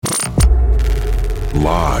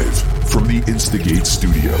Live from the Instigate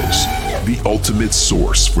Studios, the ultimate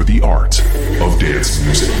source for the art of dance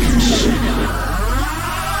music.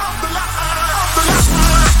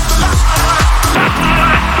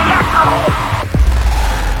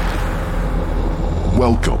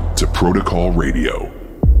 Welcome to Protocol Radio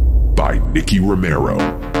by Nicky Romero.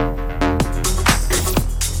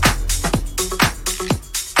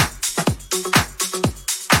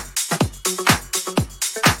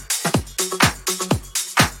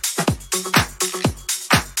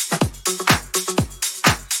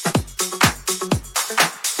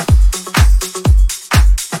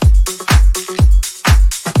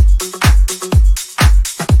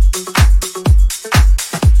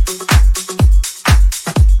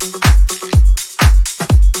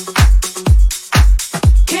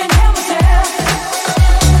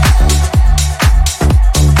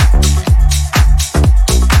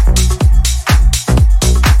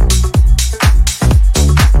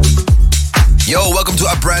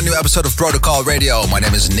 Episode of Protocol Radio. My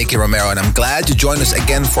name is Nicky Romero and I'm glad you joined us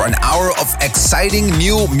again for an hour of exciting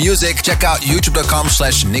new music. Check out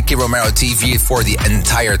youtube.com/Nicky Romero TV for the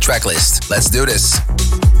entire track list. Let's do this.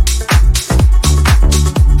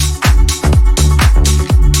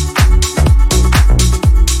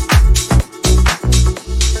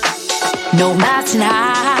 No mountain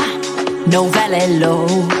high, no valley low.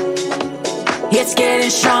 It's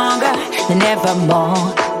getting stronger than ever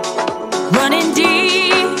more. Running deep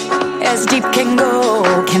as deep can go,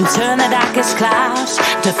 can turn the darkest clouds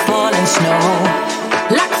to falling snow.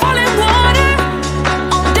 Like falling water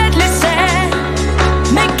on deadly sand,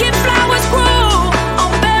 making flowers grow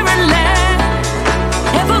on barren land.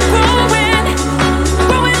 Ever growing,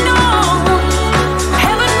 growing on.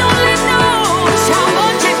 Heaven only knows how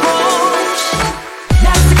much it grows.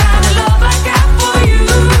 That's the kind of love I got for you.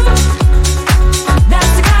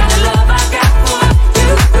 That's the kind of love I got for you.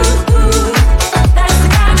 That's the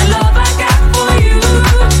kind of love I got for you.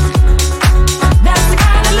 That's the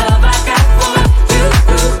kind of love I got for you.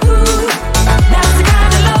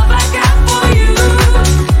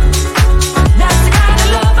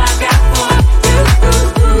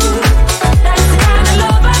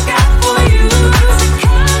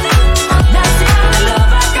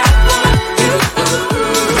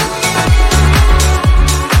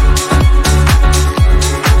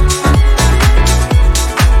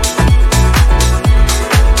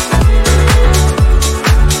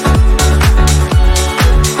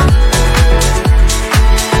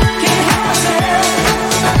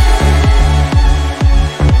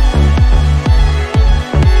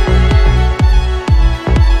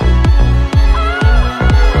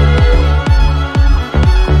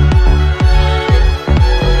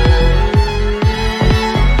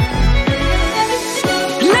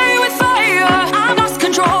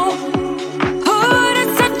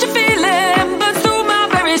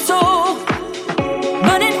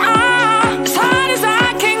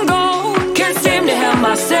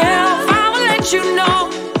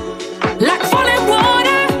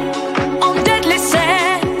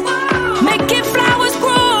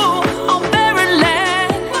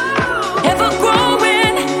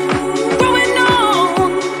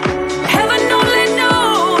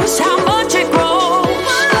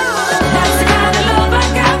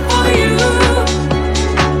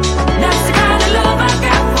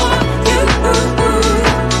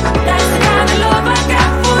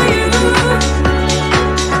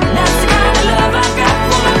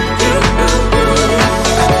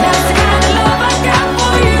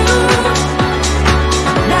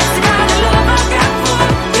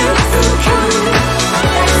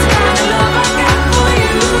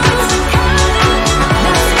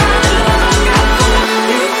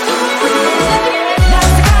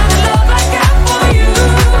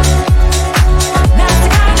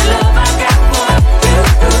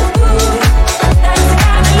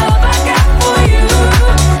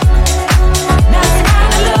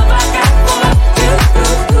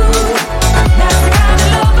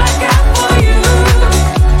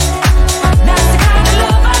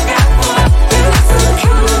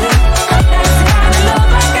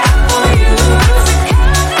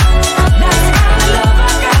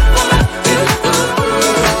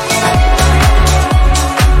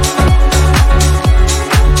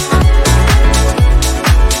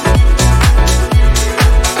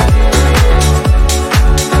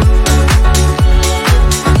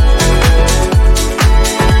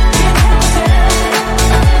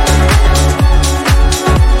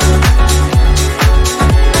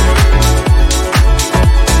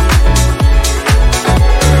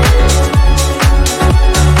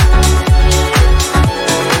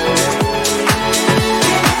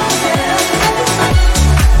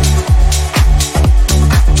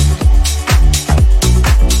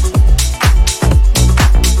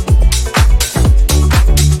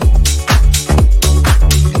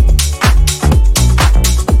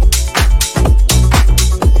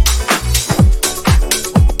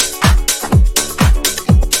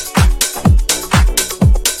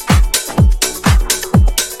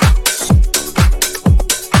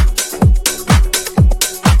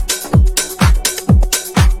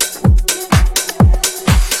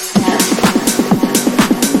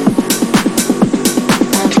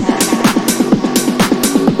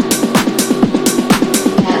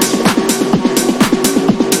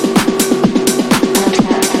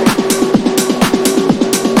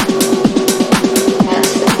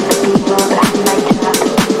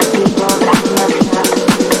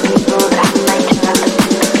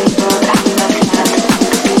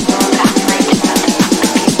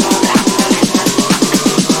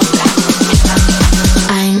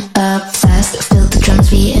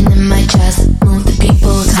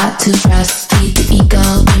 to breastfeed the ego,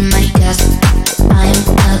 be my guest. I'm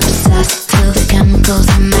obsessed, feel the chemicals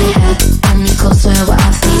in my head. Only closer, we're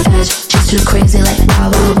off the edge. She's too crazy like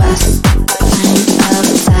Wild Wild West. I'm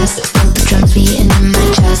obsessed, feel the drums beating in my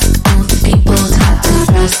chest. All the people taught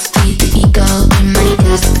to breastfeed the ego, be my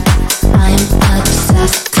guest. I'm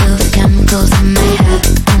obsessed, feel the chemicals in my head.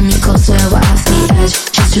 Only closer, we're off the edge.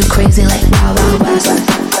 She's too crazy like Wild Wild West.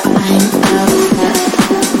 I'm obsessed.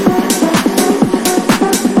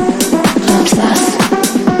 Obsessed.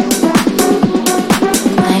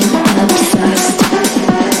 I'm obsessed.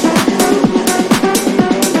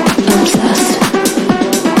 Obsessed.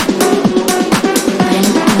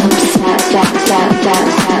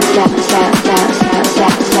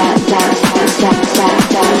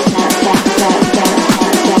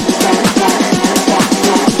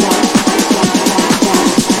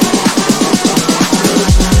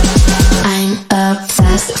 I'm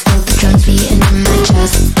obsessed, feel the drums beating in my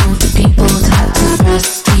chest. All the people taught to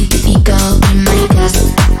breastfeed the ego, be my guest.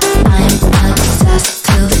 I'm obsessed,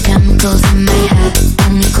 feel the chemicals in my head.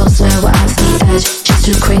 Only closer, we're off the edge. She's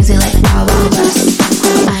too crazy like Wild Wild West.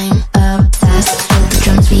 I'm obsessed, feel the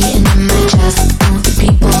drums beating in my chest. All the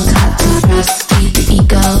people taught to breastfeed the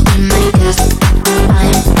ego, be my guest.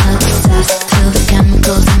 I'm obsessed, feel the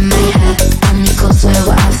chemicals in my head. Only closer,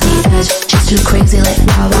 we're off the edge. She's too crazy like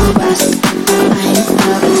Wild Wild West. I'm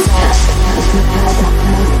obsessed.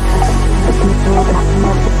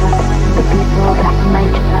 The people that my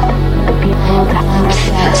trust, the people that I'm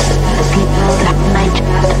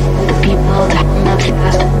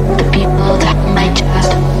obsessed, the people that my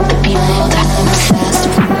trust, the people that I'm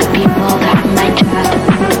obsessed, the people that my trust,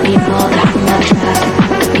 the people that I'm obsessed,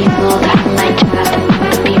 the people that my trust,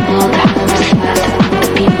 the people that I'm obsessed, the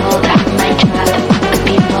people that my trust, the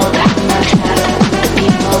people that I'm obsessed, the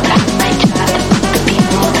people that my trust, the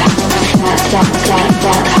people that I'm obsessed, the people that my trust, the people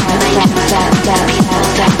that I'm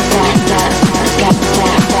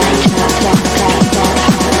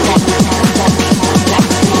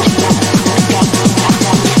obsessed,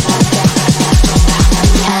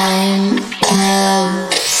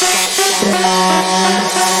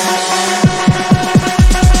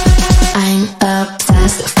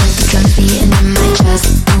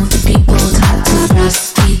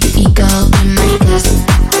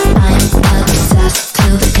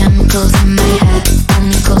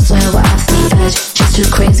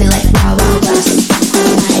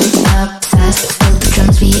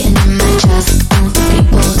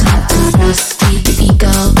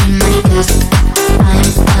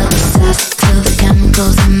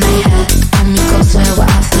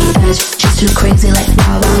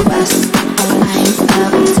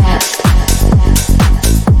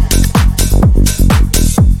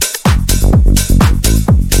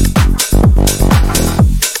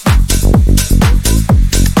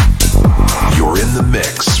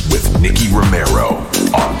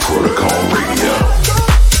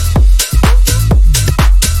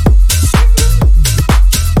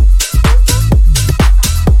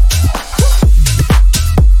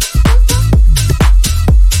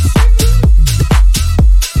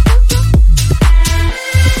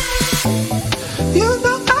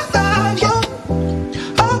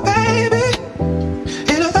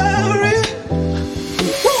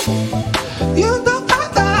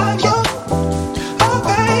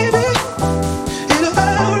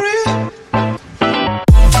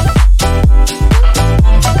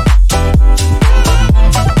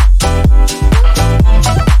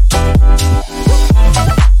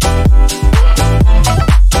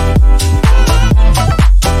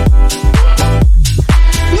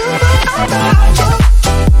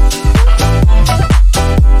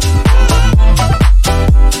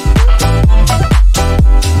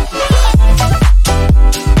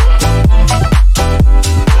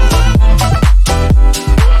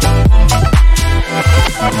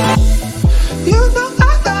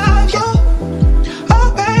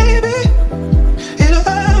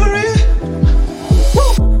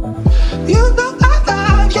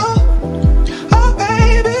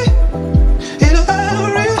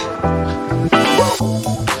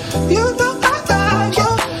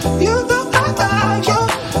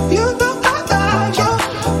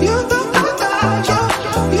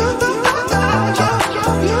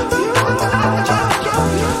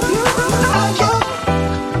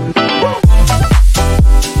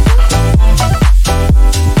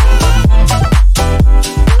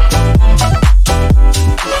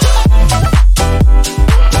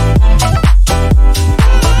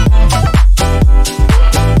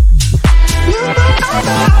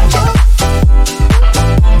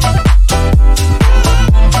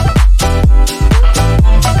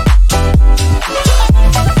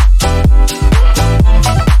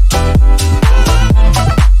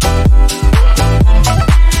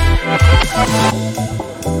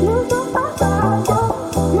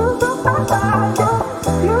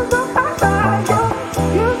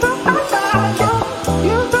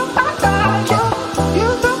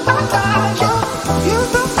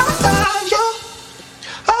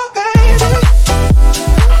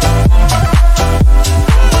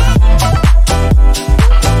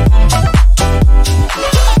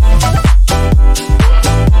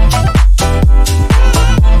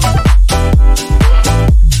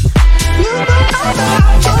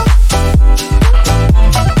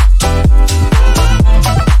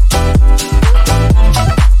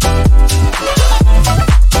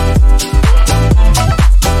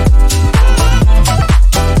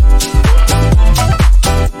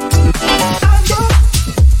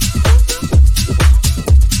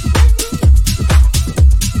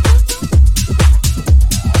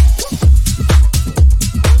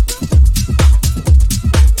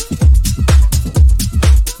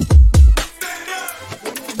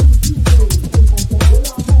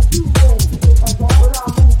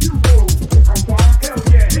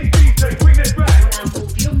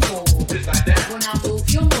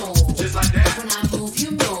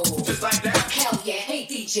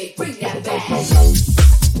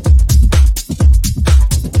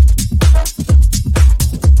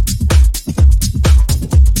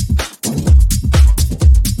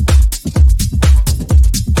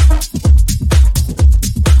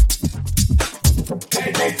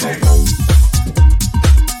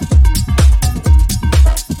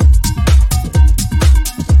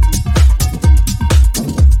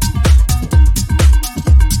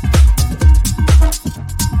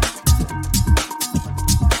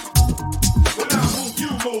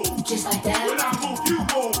 Just like that. When I move, you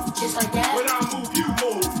move. Just like that. When I move, you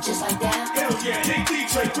move. Just like that. Hell yeah, hey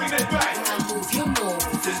DJ, bring that back. When I move, you move.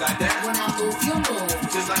 Just like that. When I move, you move.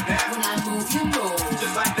 Just like that. When I move, you move.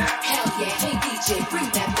 Just like that. Hell yeah, hey DJ, bring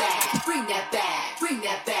that back. Bring that back. Bring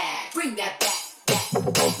that back. Bring that back.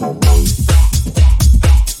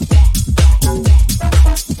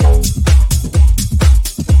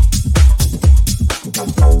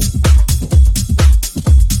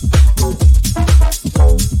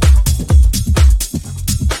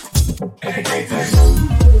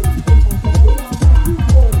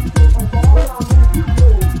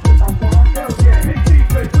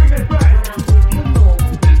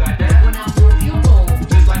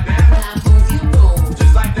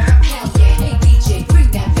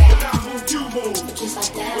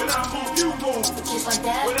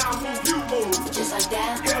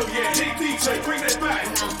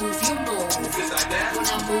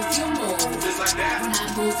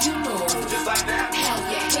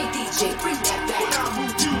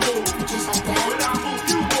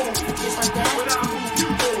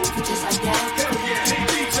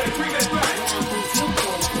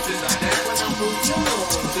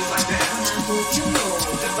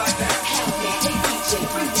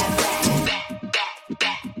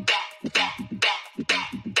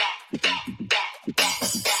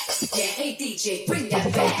 DJ, bring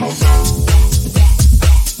that back.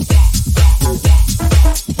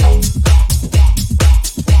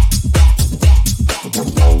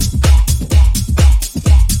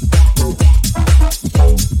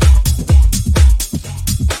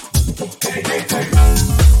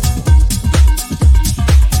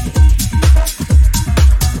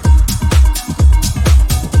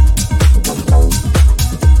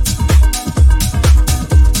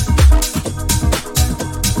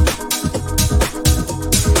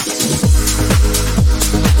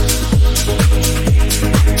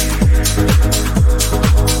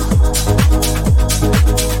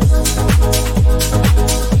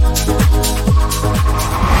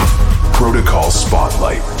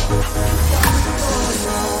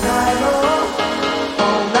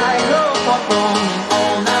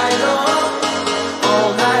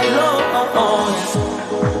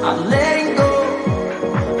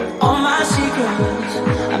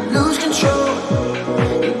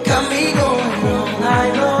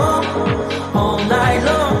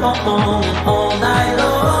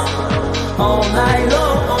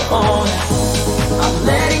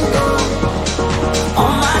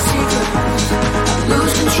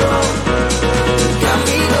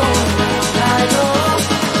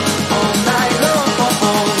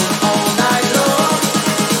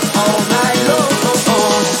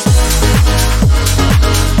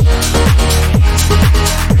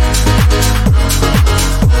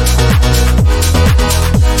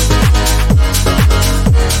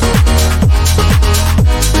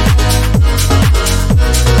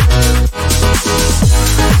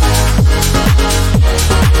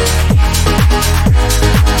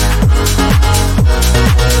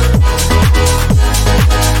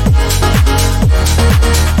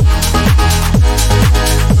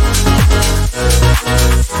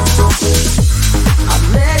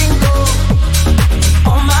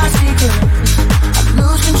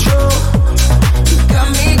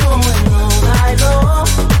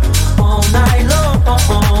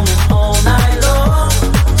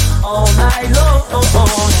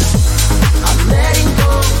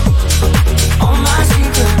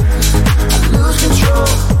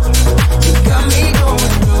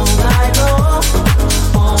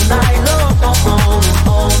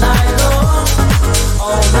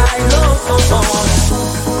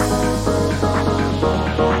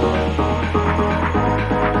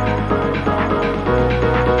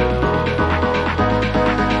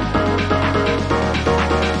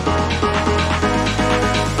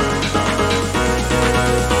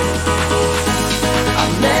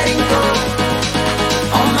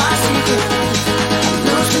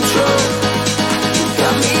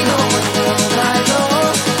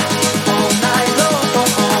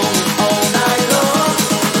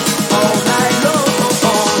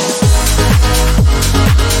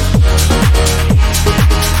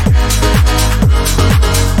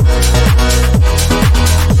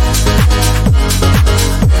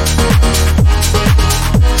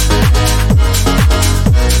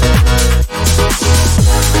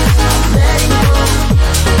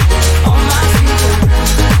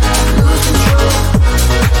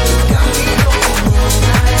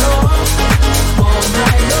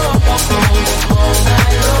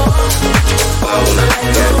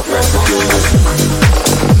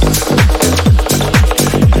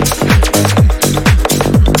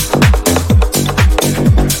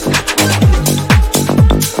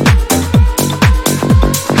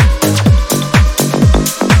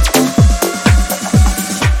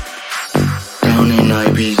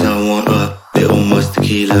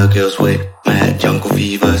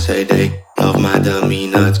 say they love my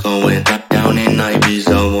demeanor. It's going down in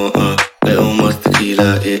Ibiza. Want a little more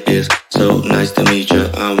tequila. It is so nice to meet you.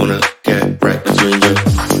 I wanna get right between you.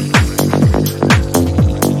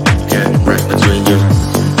 Get right between you.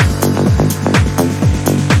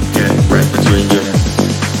 Get right between you.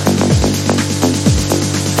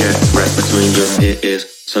 Get right between you. It is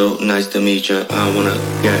so nice to meet you. I wanna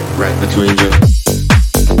get right between you.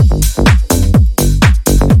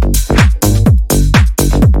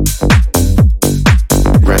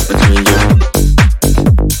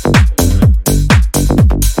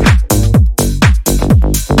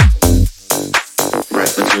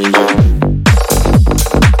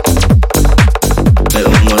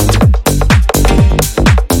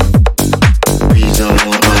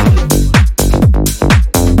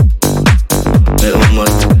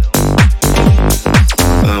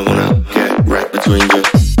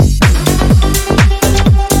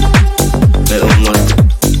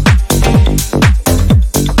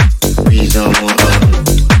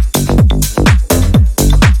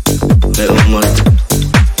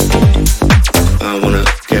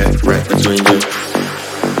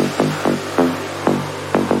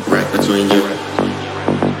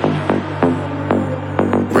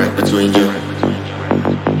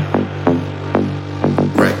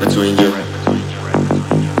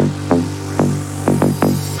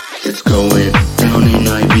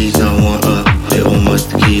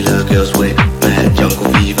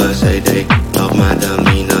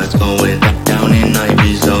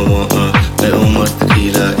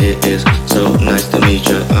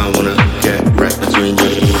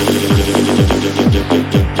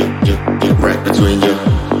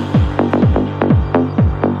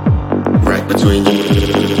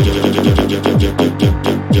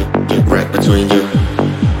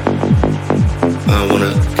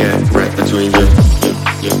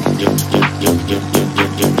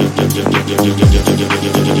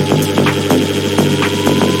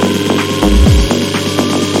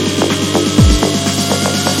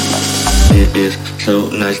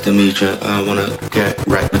 I wanna get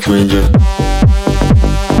right between you.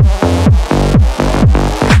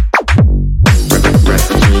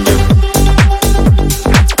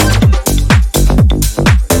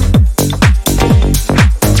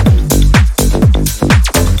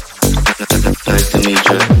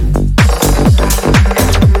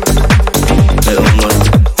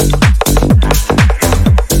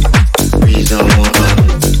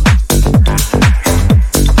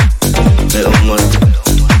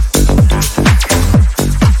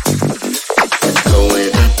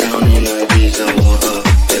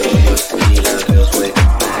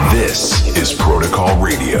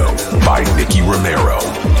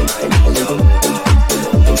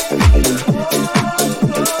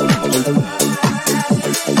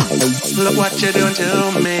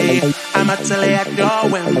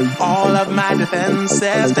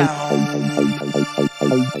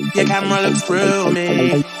 Through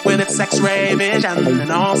me with its X-ray vision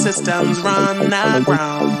and all systems run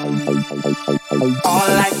aground.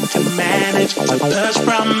 All I can manage to push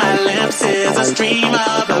from my lips is a stream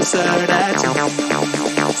of absurdity.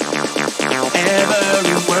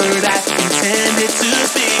 Every word I intended to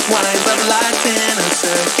speak winds up locked in a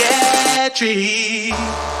circuitry.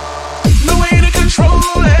 The way to control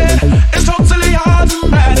it is totally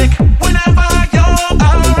automatic. Whenever you're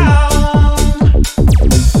around,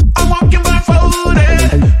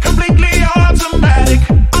 completely automatic.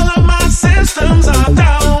 All of my systems are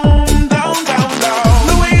down, down, down, down.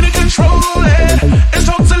 The way to control it is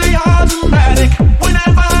totally automatic.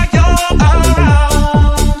 Whenever you're around,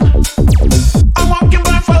 I'm walking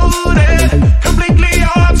blindfolded, completely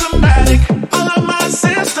automatic. All of my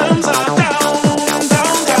systems are down, down,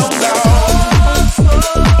 down,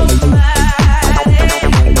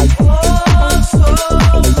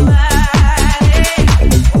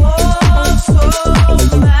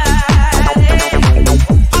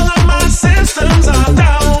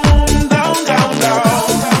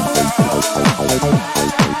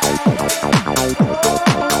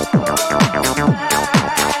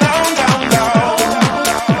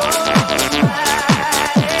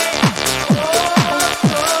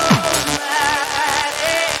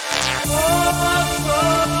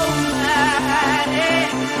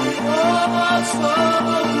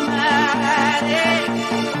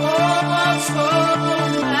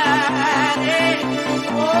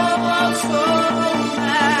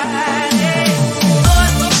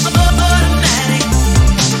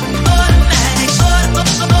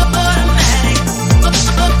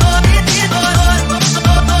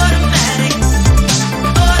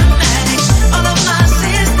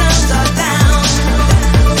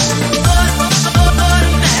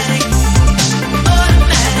 automatic.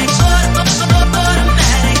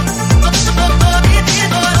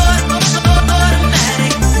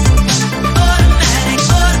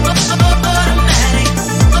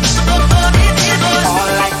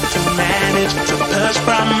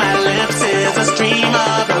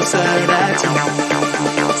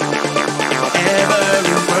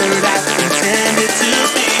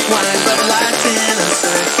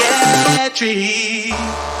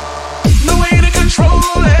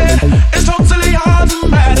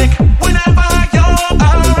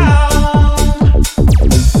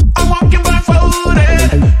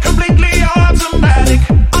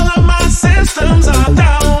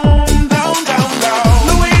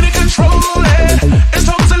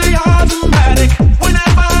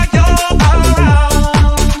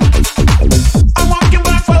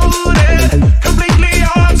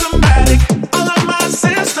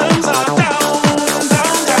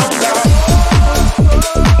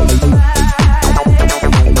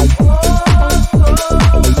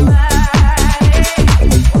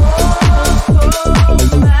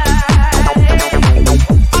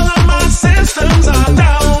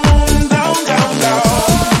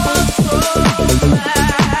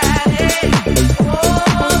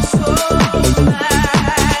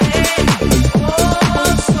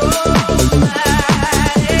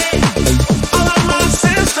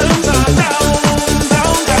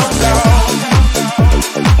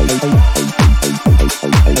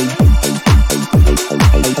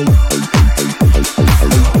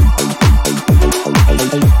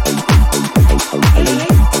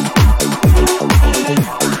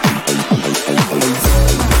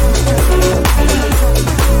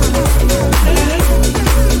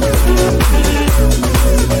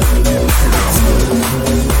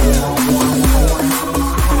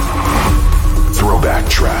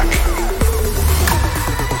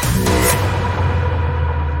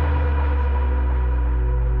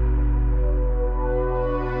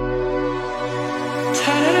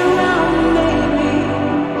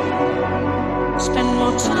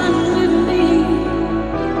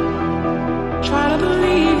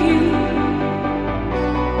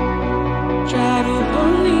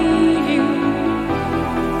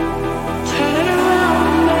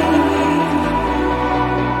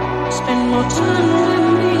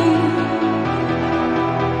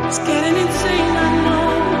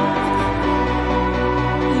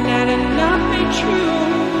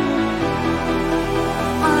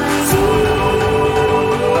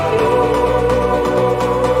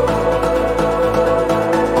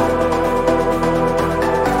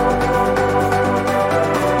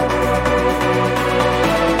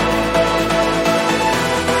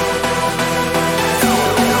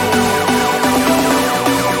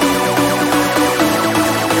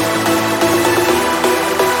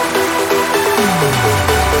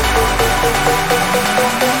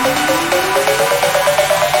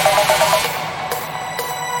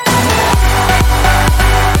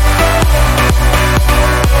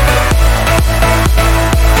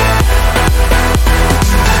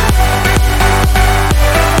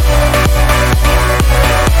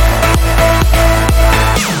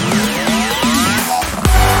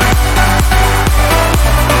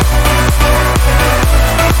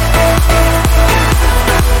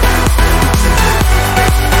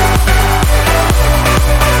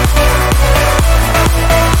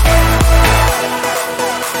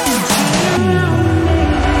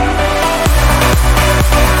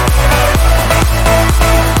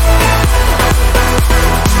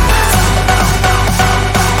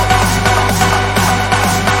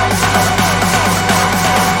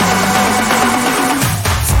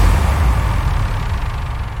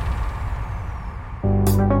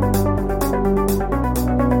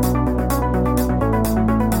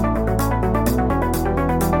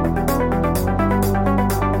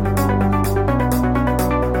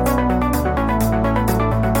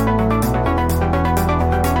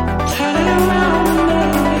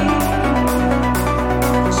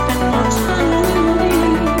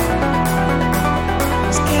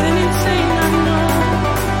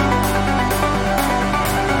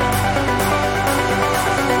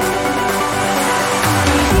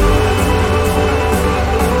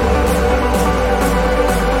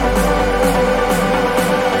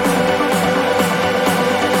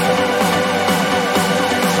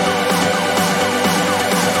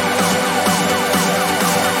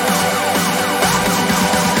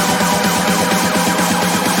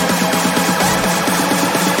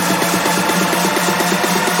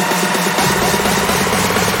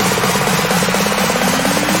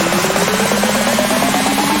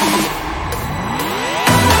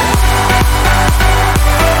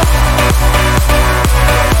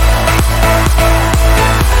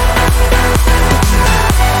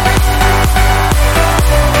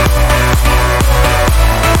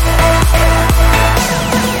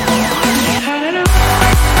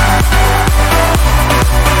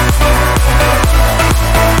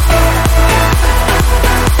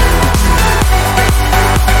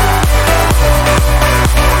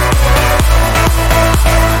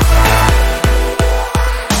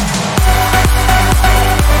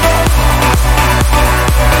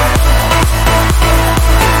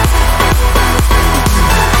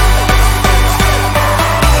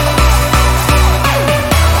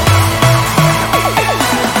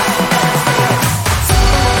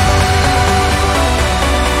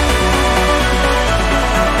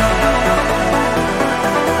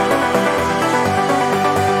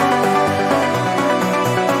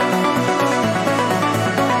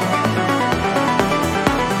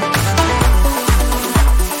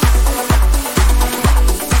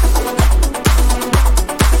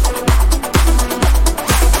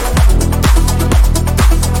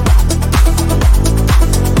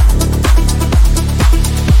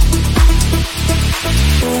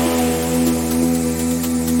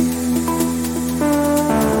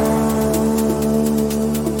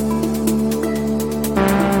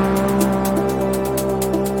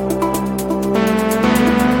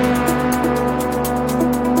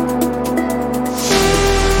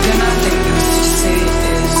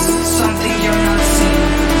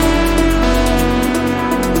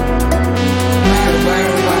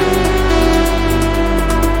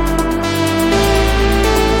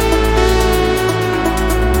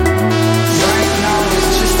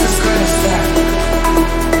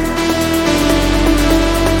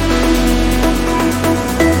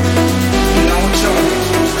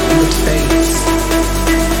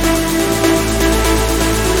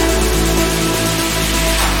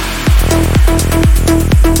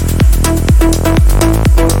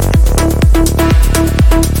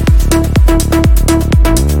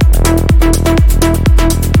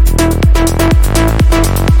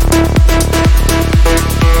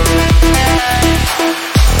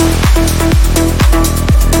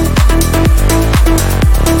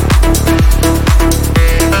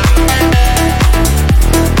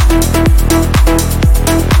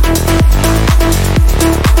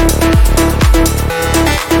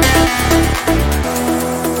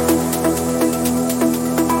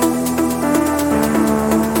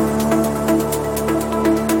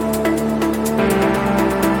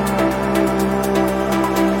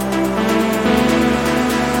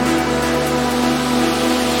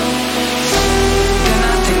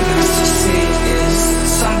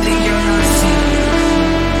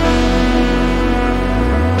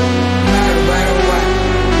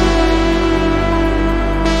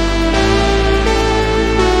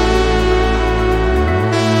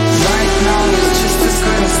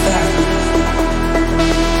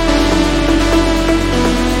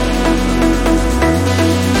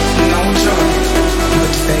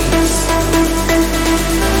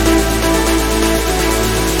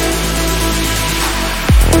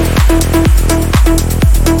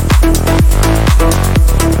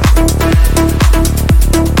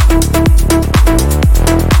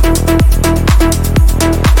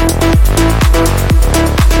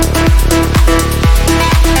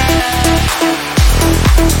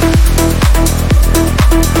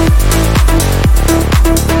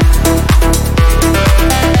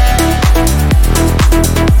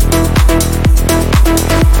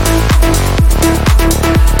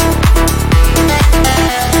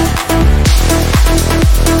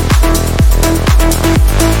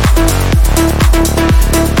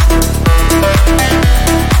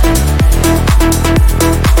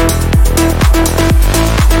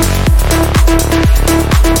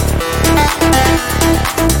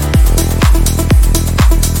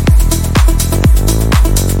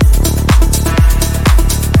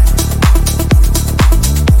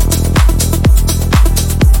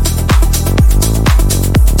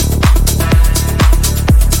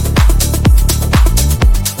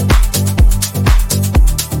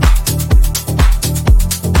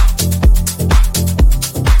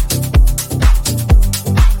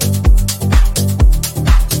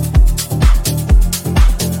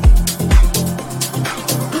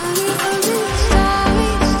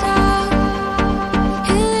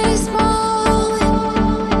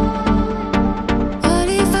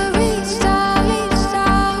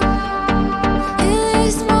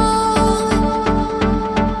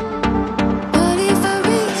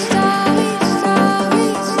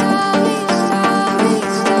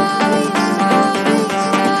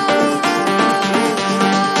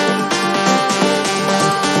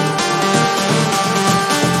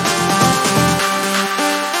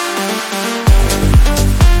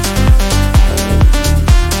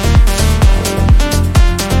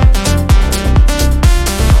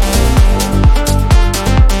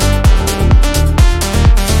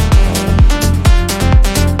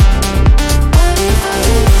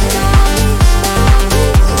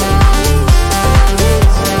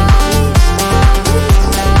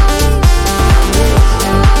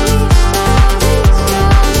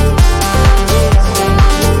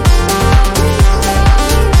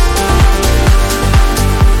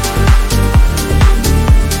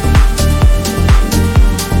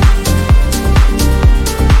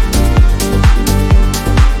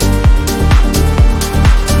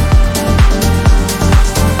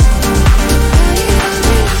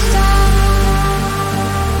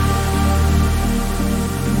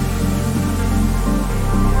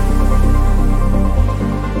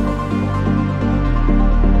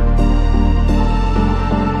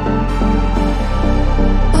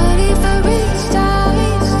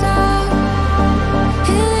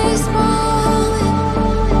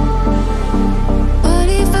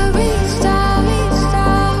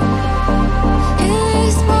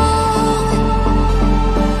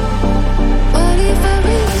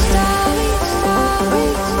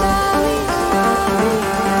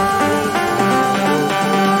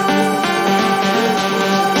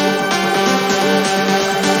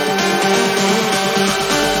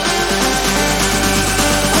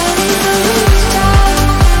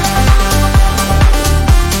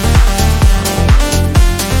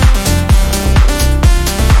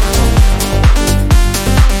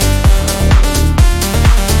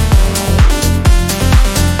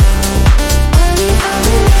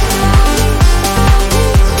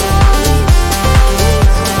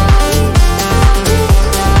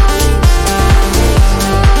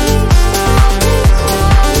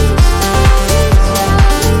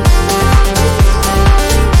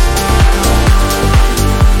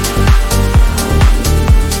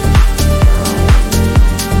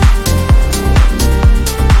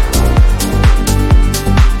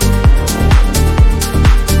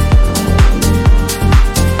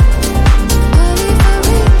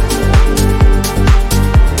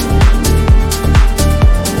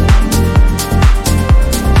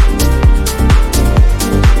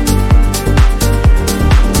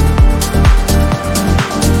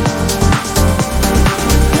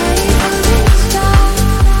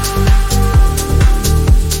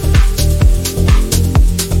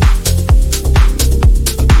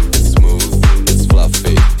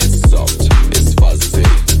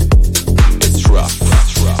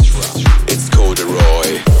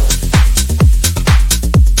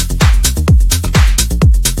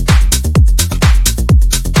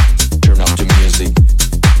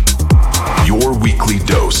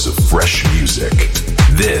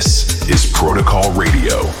 This is Protocol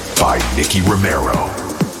Radio by Nicky Romero.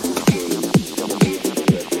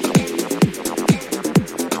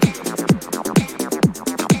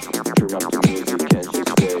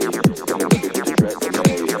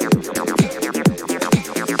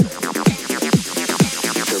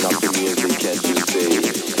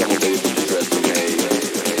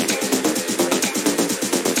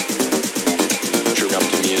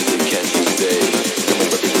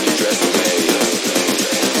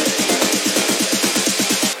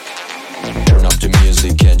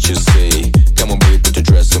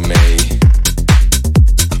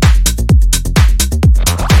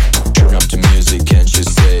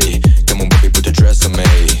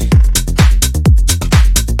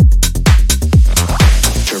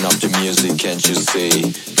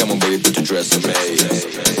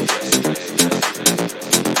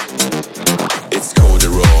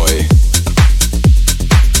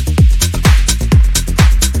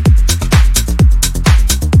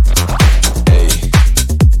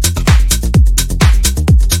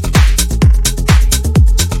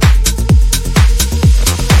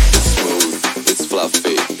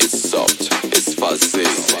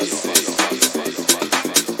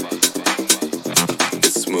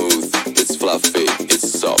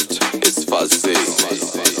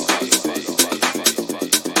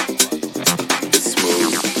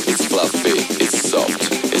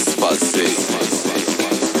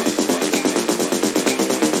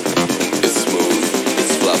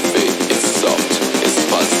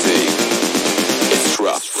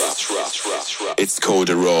 It's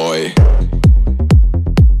corduroy.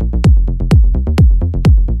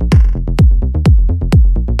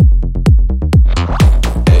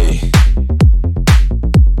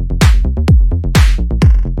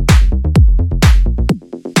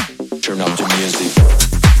 Turn up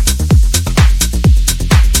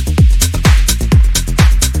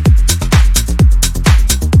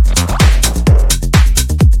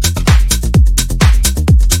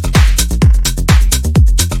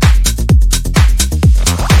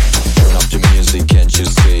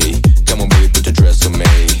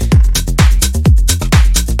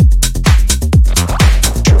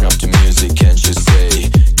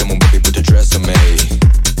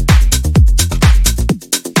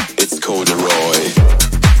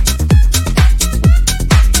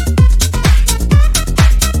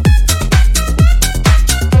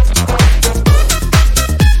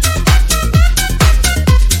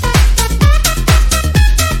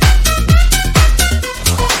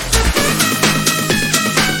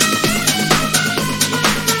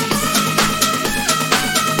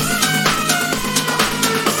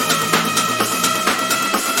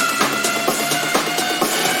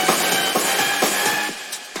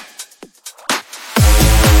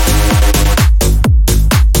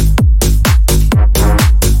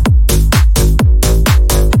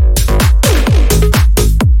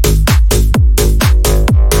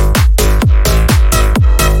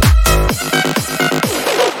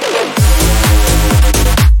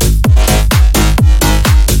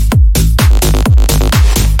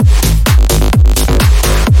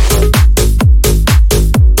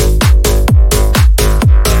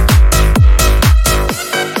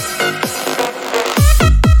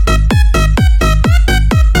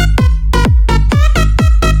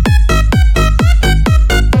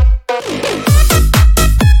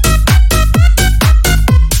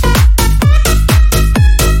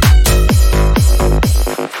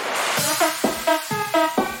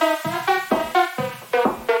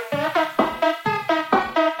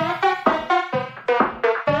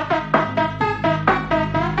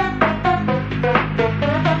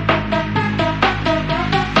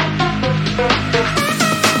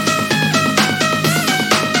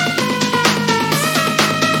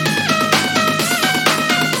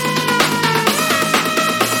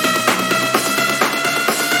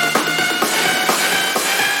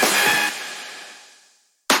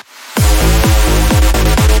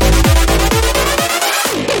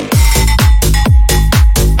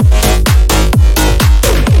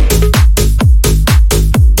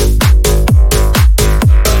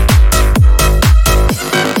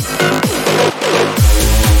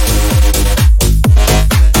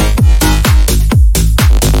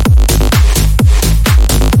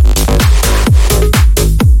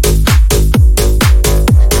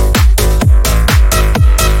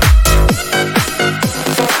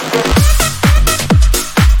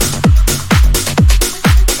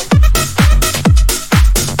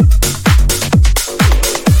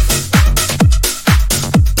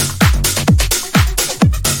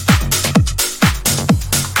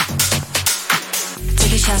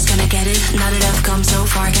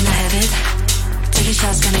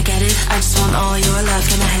it? I just want all your love,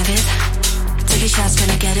 can I have it? Take a chance, can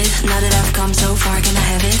I get it? Now that I've come so far, can I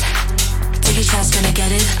have it? Take a chance, can I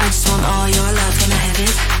get it? I just want all your love, can I have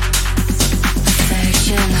it?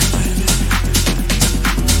 Affection.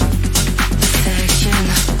 Affection.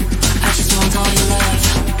 I just want all your love.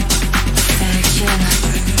 Affection.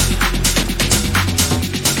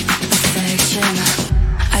 Affection.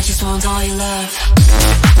 I just want all your love.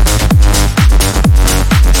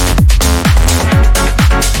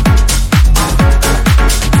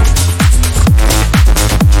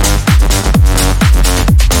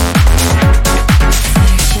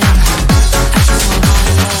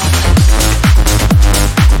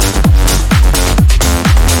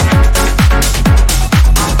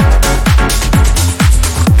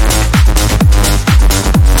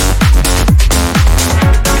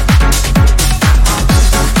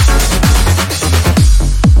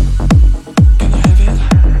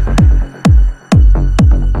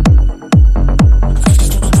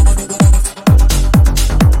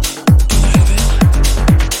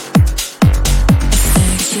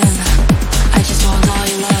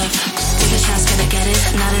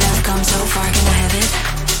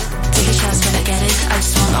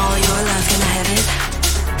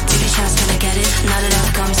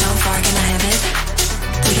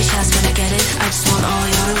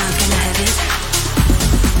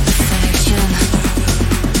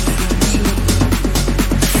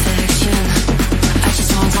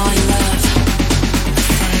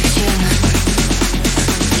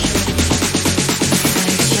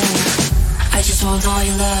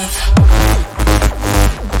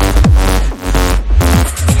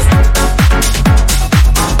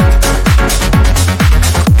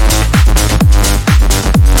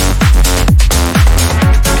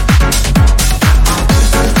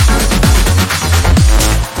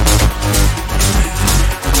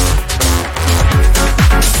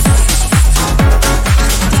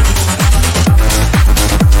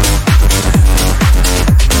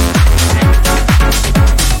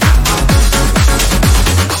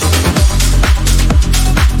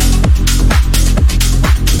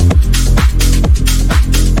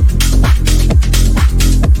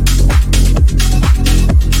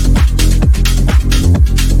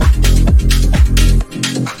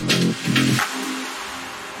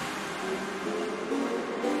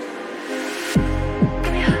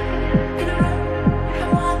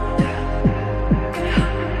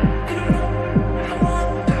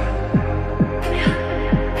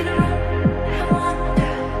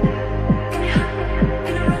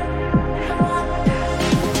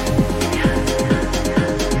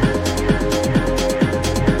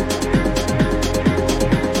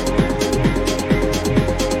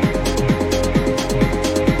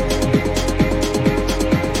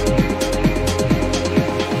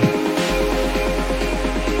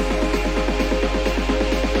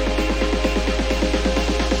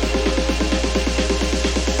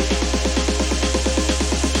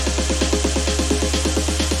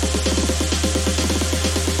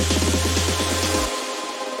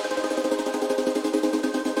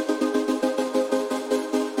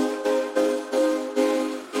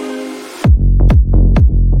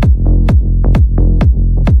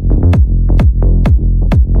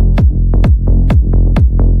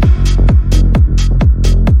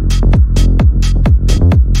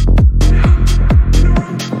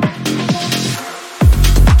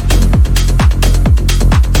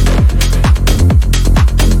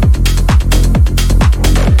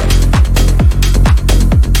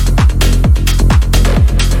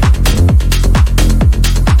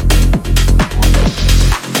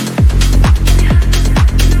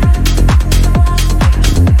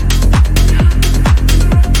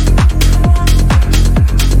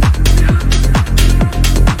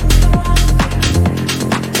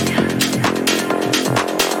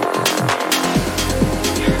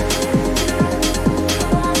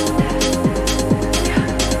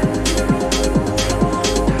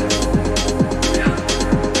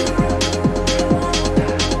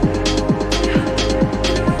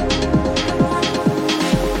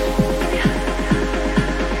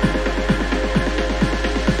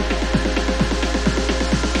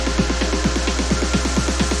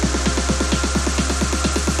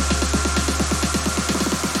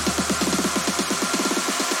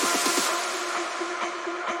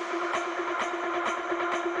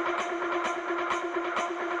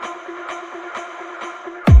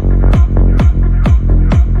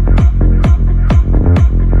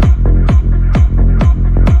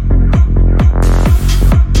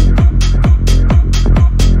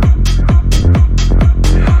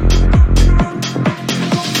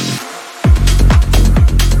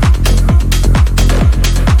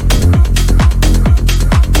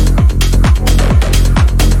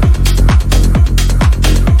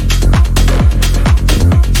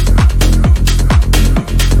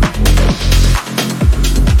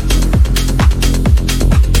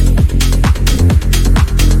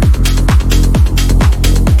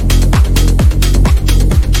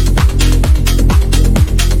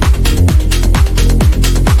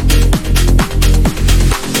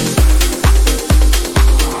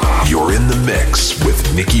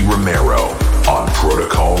 on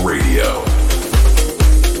Protocol Radio.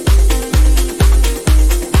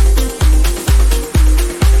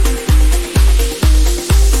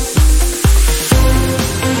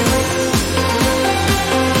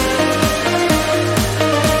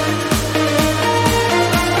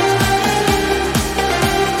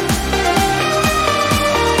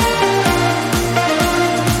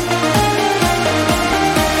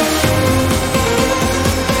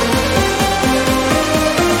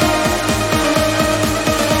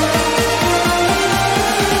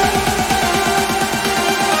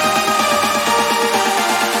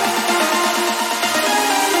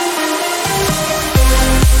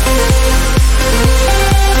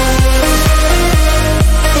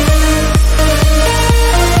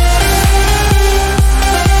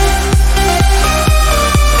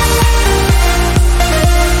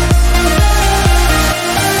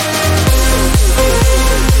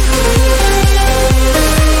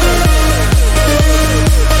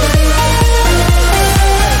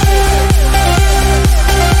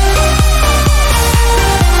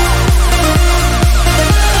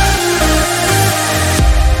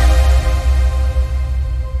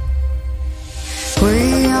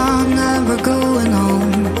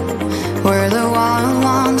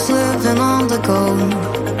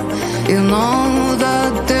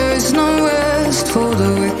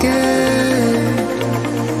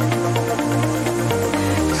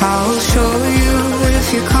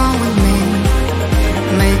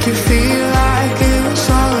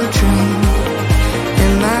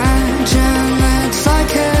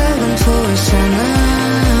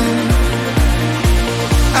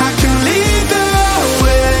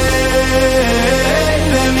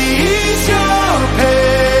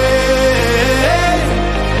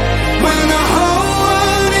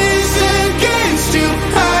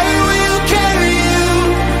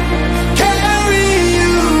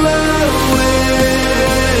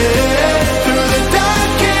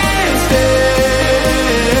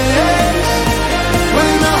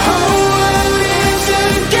 When the whole world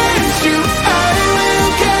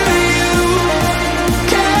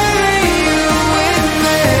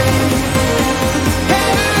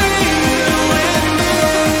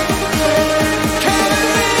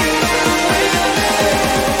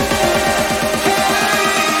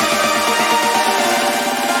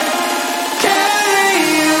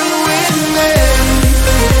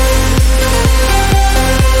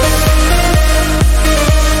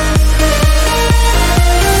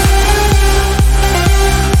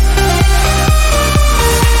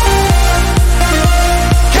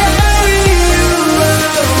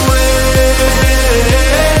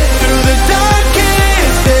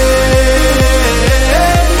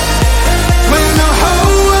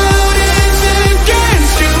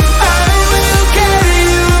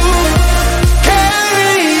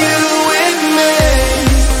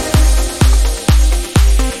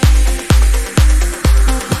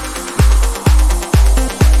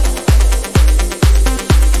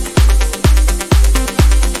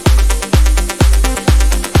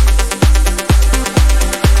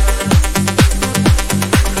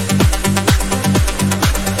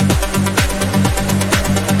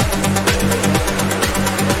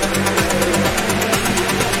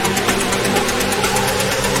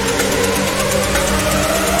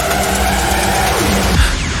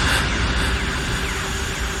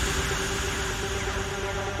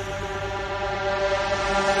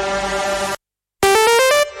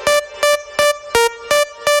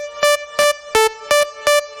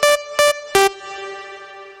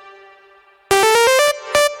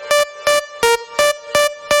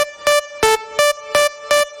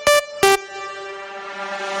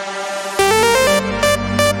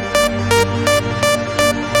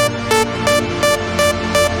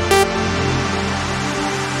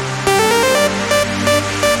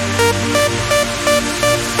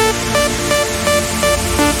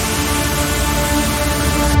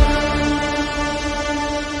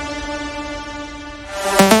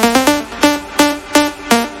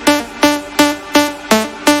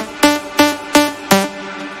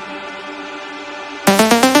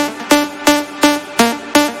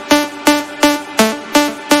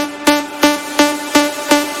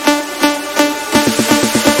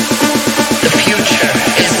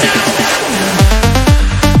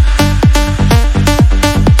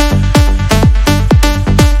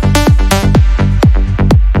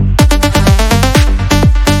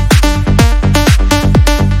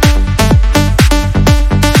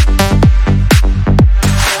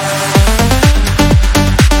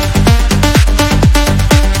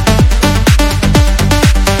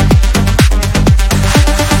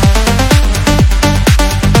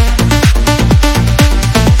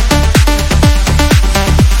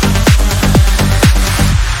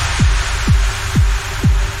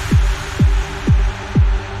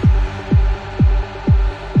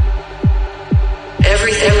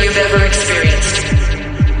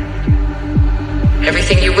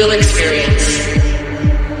will experience.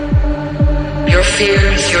 Your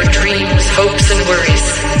fears, your dreams, hopes and worries.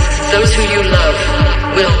 Those who you love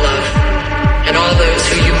will love, and all those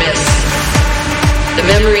who you miss. The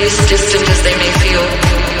memories, distant as they may feel,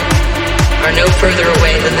 are no further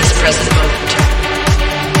away than this present moment.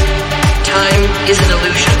 Time is an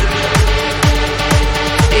illusion.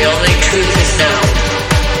 The only truth is now.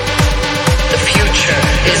 The future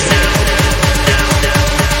is now.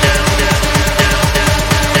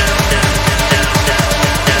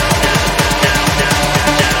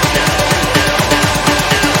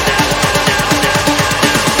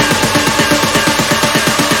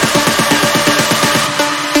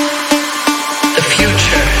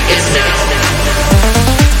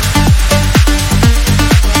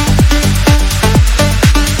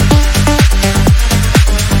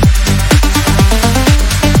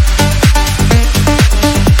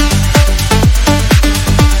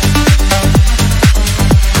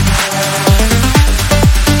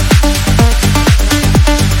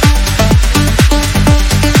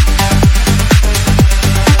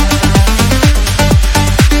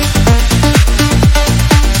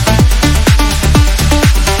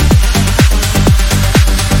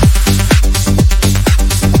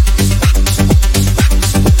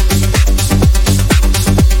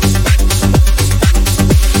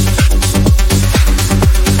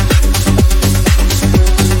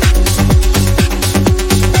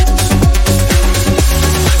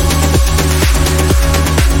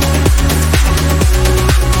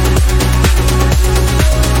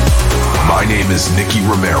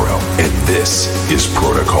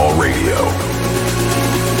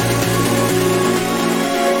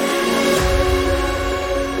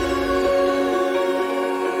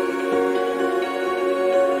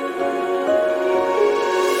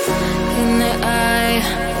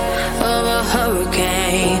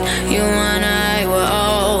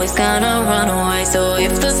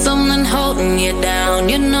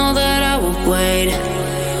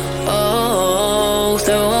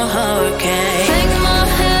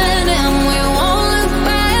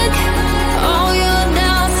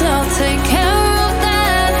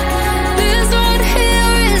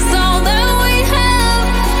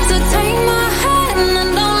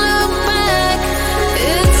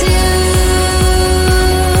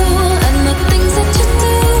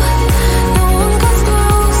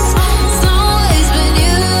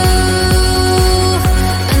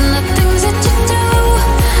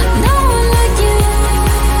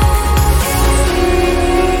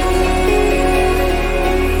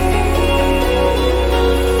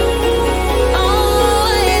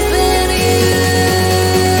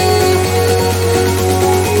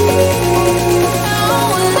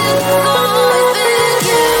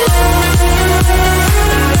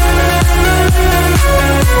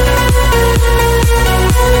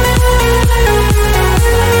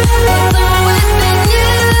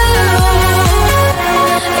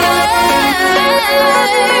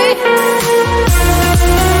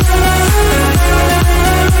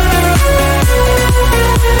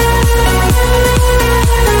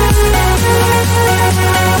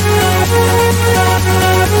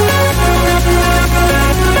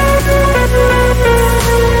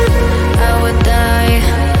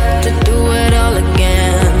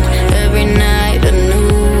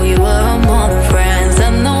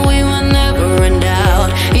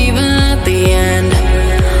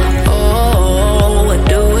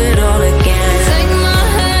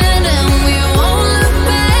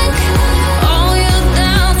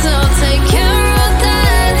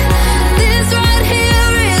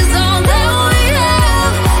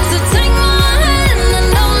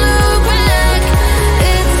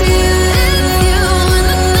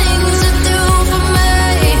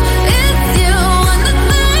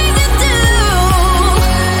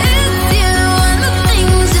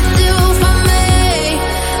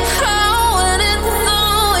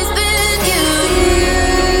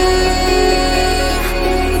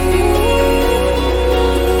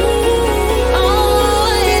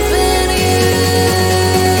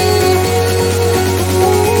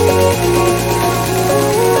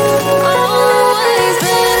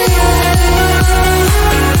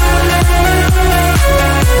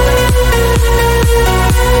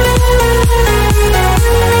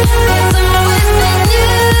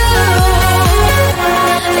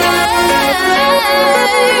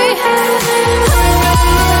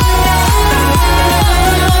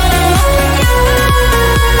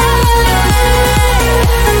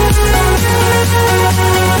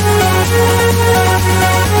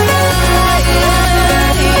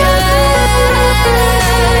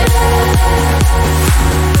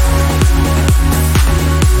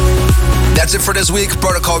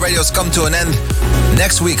 Protocol Radio's come to an end.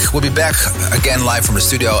 Next week, we'll be back again live from the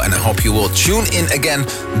studio, and I hope you will tune in again.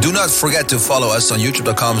 Do not forget to follow us on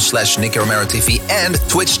youtube.com/Nicky Romero TV and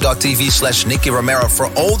twitch.tv/Nicky Romero for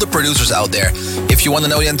all the producers out there. If you want to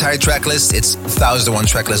know the entire track list, it's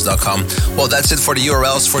 1001tracklist.com. Well, that's it for the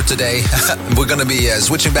URLs for today. We're going to be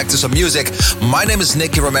switching back to some music. My name is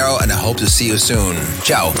Nicky Romero, and I hope to see you soon.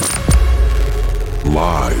 Ciao.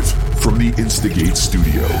 Live from the Instigate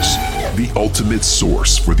Studios, the ultimate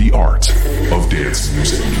source for the art of dance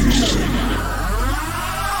music.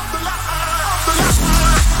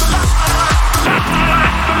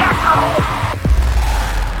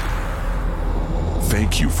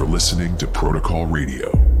 Thank you for listening to Protocol Radio.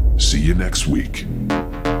 See you next week.